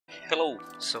Hello!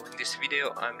 So in this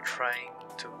video I'm trying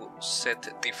to set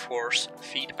the force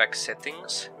feedback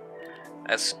settings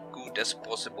as good as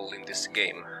possible in this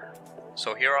game.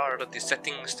 So here are the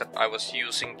settings that I was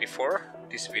using before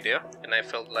this video, and I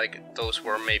felt like those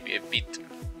were maybe a bit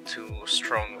too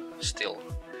strong still.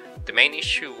 The main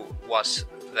issue was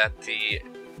that the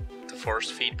force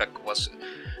feedback was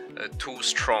too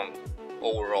strong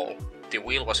overall. The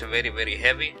wheel was very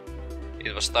heavy,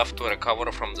 it was tough to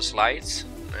recover from the slides,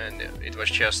 and it was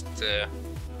just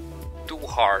too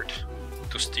hard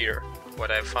to steer.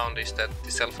 What I found is that the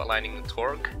self-aligning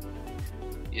torque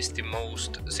is the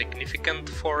most significant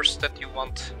force that you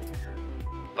want,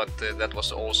 but that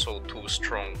was also too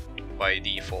strong by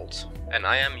default. And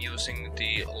I am using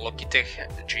the Logitech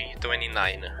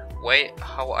G29. Way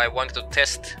how I wanted to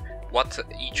test what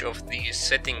each of these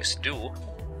settings do,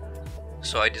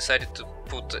 so I decided to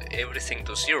put everything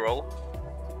to 0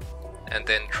 and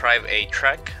then drive a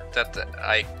track that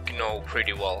I know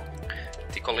pretty well.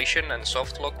 The collision and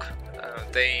soft lock,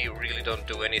 they really don't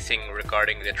do anything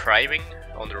regarding the driving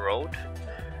on the road,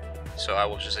 so I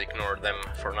will just ignore them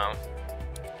for now.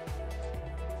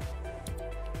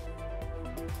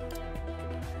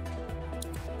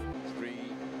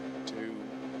 Three, two,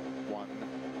 one,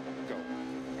 go.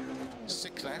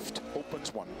 6 left,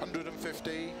 opens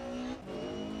 150.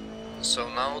 So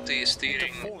now the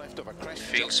steering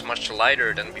feels much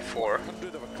lighter than before.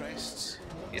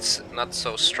 It's not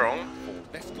so strong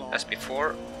as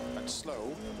before.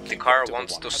 The car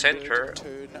wants to center,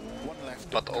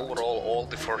 but overall all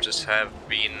the forces have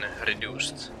been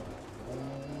reduced.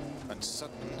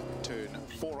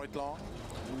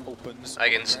 I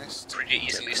can pretty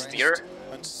easily steer,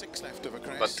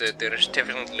 but there is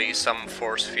definitely some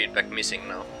force feedback missing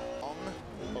now.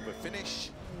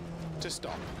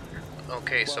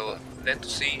 Okay, so then to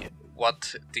see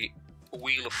what the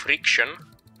wheel friction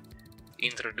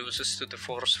introduces to the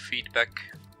force feedback,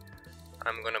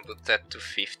 I'm gonna put that to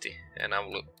 50, and I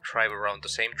will drive around the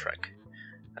same track,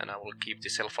 and I will keep the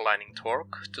self-aligning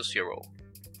torque to 0.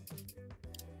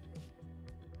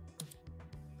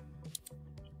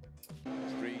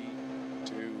 Three,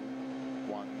 two,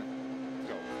 one,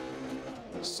 go.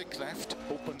 6 left,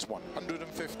 opens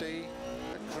 150.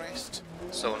 Crest.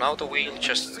 So now the wheel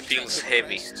just feels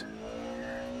heavy.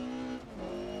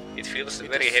 It feels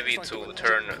very heavy to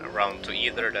turn around to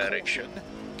either direction.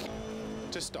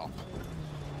 To stop.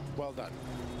 Well done.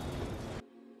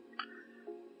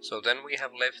 So then we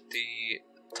have left the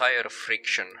tire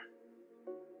friction.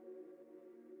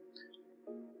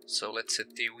 So let's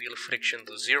set the wheel friction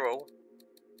to 0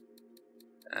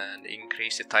 and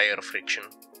increase the tire friction.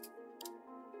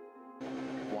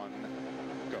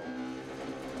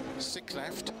 6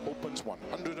 left, opens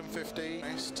 150.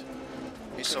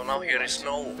 So now here is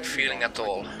no feeling at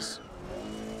all.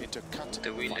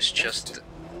 The wheel is just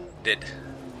dead.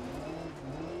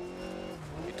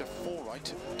 Into 4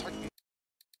 right, tighten.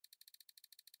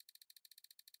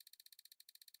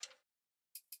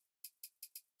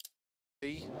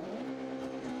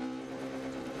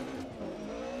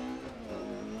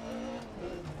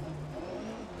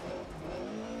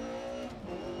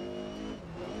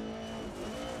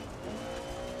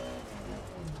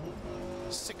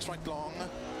 Right long,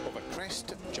 over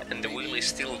crest, and the wheel is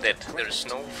still dead. There is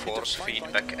no force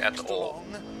feedback at all.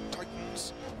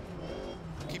 Tightens.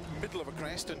 Keep middle of a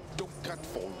crest and don't cut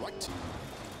 4 right.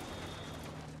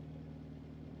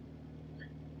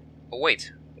 Oh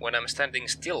wait, when I'm standing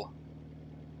still,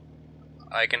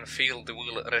 I can feel the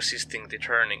wheel resisting the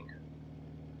turning.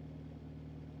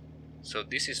 So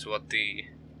this is what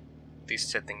this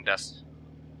setting does.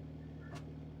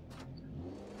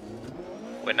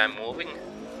 When I'm moving,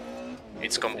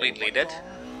 it's completely dead.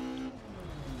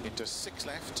 Into 6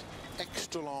 left,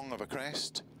 extra long of a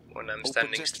crest. When I'm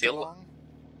standing still,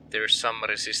 there's some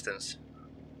resistance.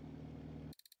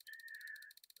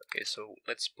 Okay, so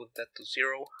let's put that to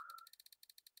 0.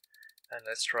 And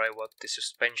let's try what the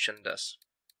suspension does.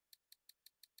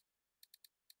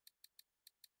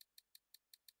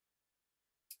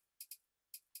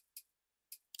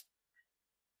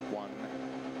 One,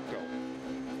 go.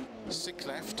 6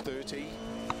 left, 30.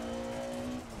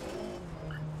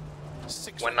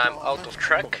 When I'm out of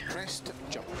track,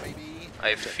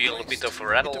 I feel a bit of a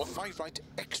rattle,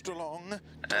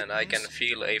 and I can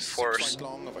feel a force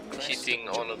hitting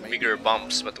on bigger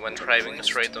bumps, but when driving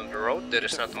straight on the road there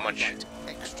is not much.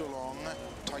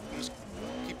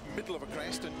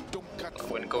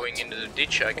 When going into the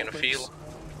ditch I can feel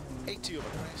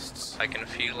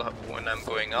when I'm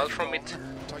going out from it,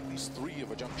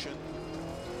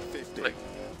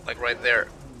 like right there,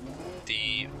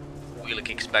 the wheel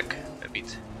kicks back a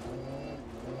bit.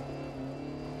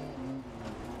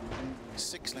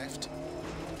 6 left,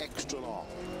 extra long.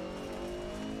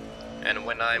 And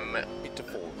when I'm Into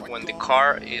 4 right when the long.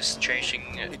 car is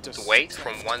changing Into the weight 6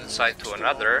 from left, one side to extra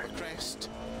another, long, crest.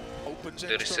 Opens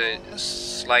there is extra a long.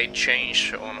 slight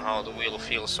change on how the wheel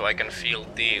feels, so I can feel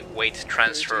the weight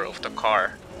transfer of the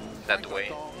car that 5 way.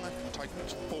 right long,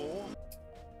 tightens 4.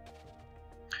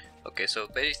 Okay, so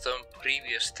based on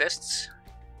previous tests,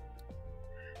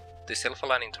 the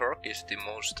self-aligning torque is the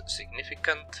most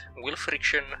significant. Wheel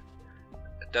friction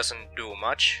doesn't do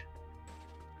much,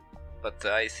 but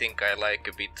I think I like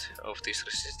a bit of this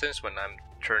resistance when I'm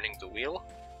turning the wheel.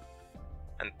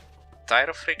 And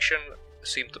tire friction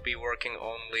seems to be working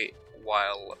only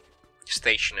while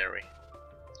stationary,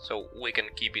 so we can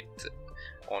keep it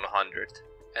on 100.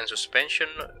 And suspension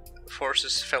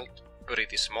forces felt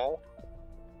pretty small,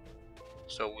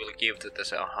 so we'll give that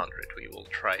as 100. We will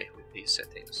try with these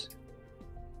settings.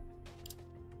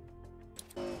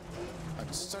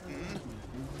 And sudden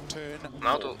turn.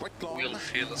 Now the right long, wheel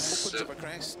feels opens of a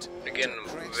crest, again to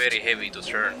crest, very heavy to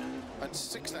turn. and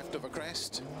 6 left of a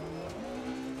crest.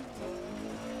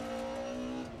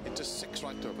 Into 6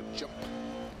 right of a jump.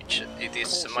 It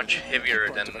is much heavier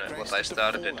than what I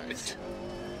started with.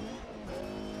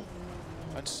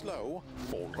 And slow,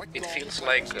 4 right It long, feels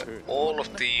like turn all 1,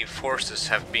 of the forces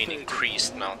have been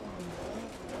increased now.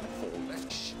 4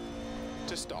 left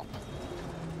to stop.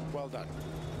 Well done.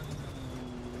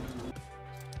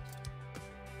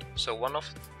 So one of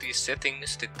these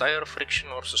settings, the tire friction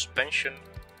or suspension,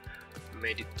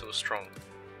 made it too strong.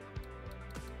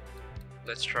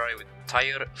 Let's try with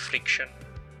tire friction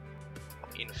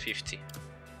in 50.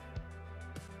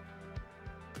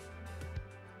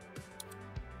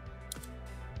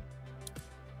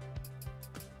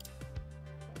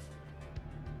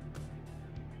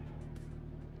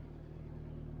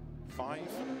 Five,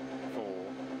 4,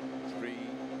 3,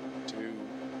 2,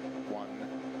 1,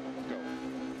 go.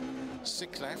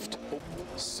 6 left,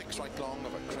 6 right long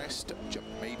of a crest, jump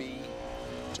maybe,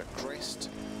 to crest,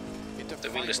 into The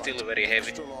 5 wheel is still right, very heavy.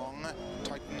 extra long,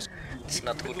 tightens, It's keep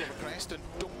not middle good. of a crest and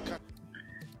don't cut.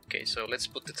 Okay, so let's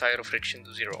put the tire friction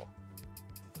to 0.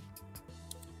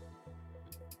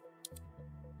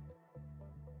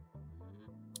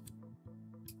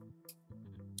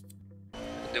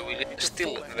 The wheel is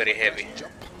still very heavy.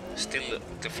 Still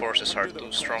the forces are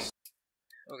too strong.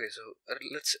 Okay, so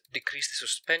let's decrease the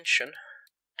suspension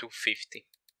to 50.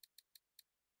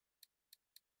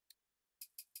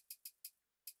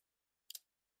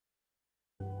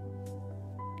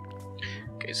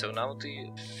 Okay, so now the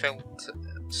felt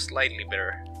slightly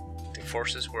better. The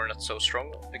forces were not so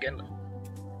strong again,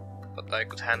 but I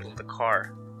could handle the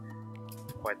car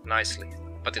quite nicely.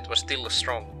 But it was still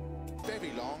strong.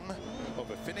 Very long of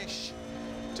a finish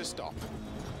to stop.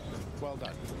 Well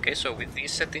done. Okay, so with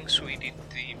these settings we did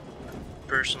the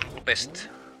personal best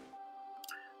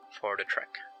for the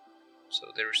track. So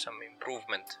there is some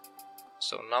improvement.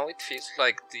 So now it feels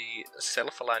like the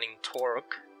self-aligning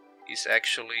torque is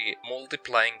actually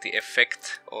multiplying the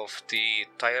effect of the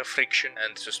tire friction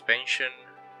and suspension,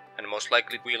 and most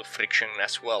likely wheel friction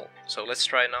as well. So let's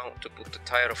try now to put the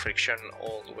tire friction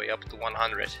all the way up to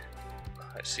 100.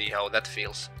 I see how that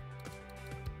feels.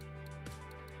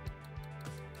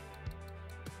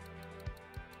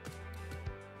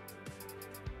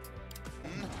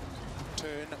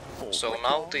 Turn 4 So right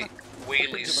now long, the wheel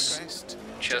opens of a is crest,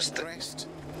 just crest,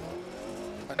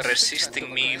 and 6 resisting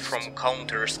left of a me crest. from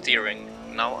counter steering.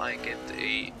 Now I get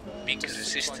a big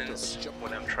resistance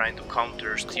when I'm trying to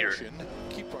counter steer Caution,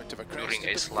 keep right of a crest during a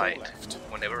into 4 slide. left.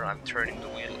 Whenever I'm turning the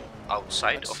wheel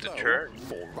outside And of the slow, turn,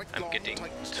 4 right I'm long, getting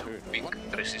tightens, too turn big 1,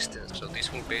 resistance. So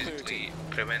this will basically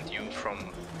prevent you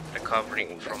from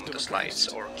recovering from the slides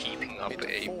or keeping up into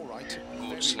a 4 right, very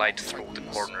good slide long, through the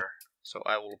tightens. corner. So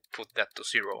I will put that to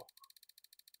 0.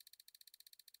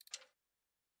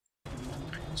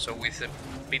 So with a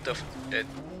bit of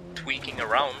tweaking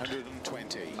around,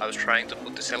 120. I was trying to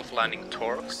put the self-aligning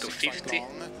torque to 6 right 50, long,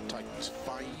 tightens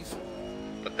 5,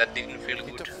 but that didn't feel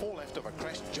into good. 4 left of a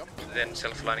crest, jump, Then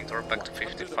self-aligning torque back to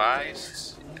 100 of a 55,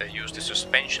 crest, use the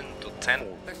suspension to 10.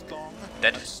 4 left long,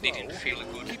 That and slow, didn't feel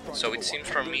good. keep right So over it seems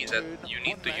for me 100, that turn you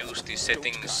need 1 to left, use these don't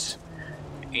settings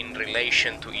cut. in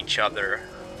relation to each other,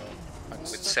 And with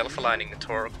sudden, self-aligning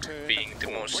torque turn being the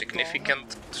 4 most right significant,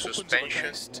 long, opens of a suspension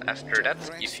crest, after to that.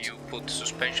 crest, If you put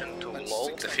suspension too and low,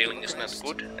 6 the left feeling of a is not crest,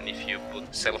 good, and if you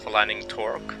put self-aligning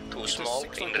torque too small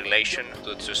 6 in left of a relation jump,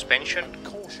 to the suspension, and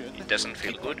caution, it doesn't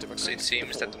feel keep good. right of a So it crest,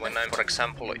 seems to that 4 when I'm, left, for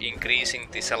example, increasing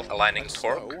the self-aligning and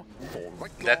torque, slow, 4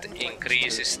 right that long, tightens,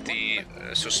 increases turn the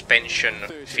 1, suspension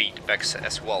 30. feedbacks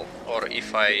as well. Or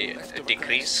if I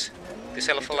decrease the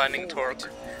self-aligning torque,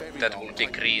 that will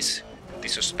decrease the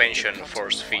suspension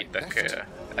force feedback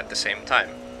at the same time.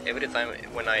 Every time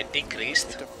when I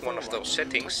decreased one of those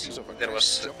settings, there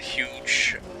was a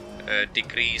huge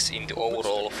decrease in the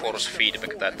overall force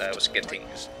feedback that I was getting.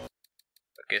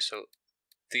 Okay, so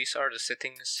these are the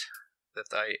settings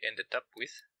that I ended up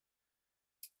with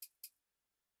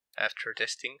after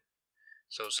testing.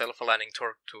 So self-aligning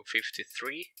torque to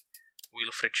 53,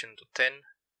 wheel friction to 10,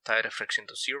 tire friction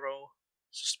to 0,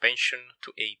 suspension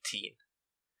to 18.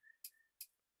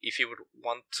 If you would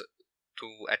want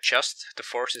to adjust the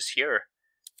forces here,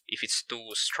 if it's too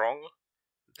strong,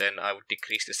 then I would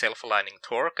decrease the self-aligning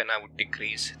torque and I would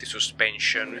decrease the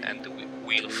suspension and the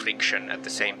wheel friction at the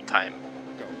same time.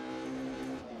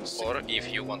 Or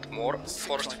if you want more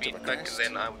forced feedback,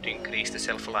 then I would increase the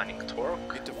self-aligning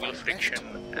torque, wheel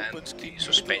friction and the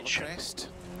suspension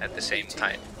at the same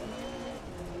time.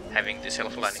 Having the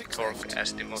self-aligning torque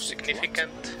as the most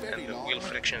significant and the wheel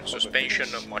friction suspension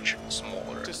much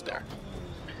smaller there.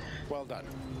 Well done.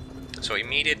 So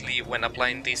immediately when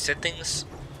applying these settings,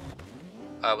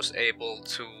 I was able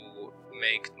to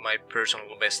make my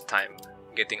personal best time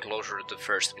getting closer to the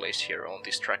first place here on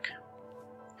this track.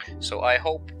 So I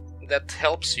hope that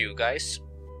helps you guys.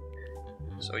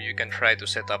 So you can try to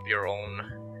set up your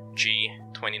own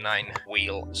G29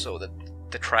 wheel so that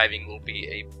the driving will be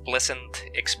a pleasant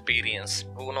experience.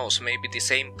 Who knows, maybe the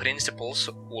same principles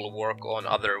will work on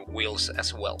other wheels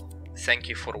as well. Thank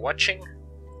you for watching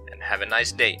and have a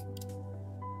nice day.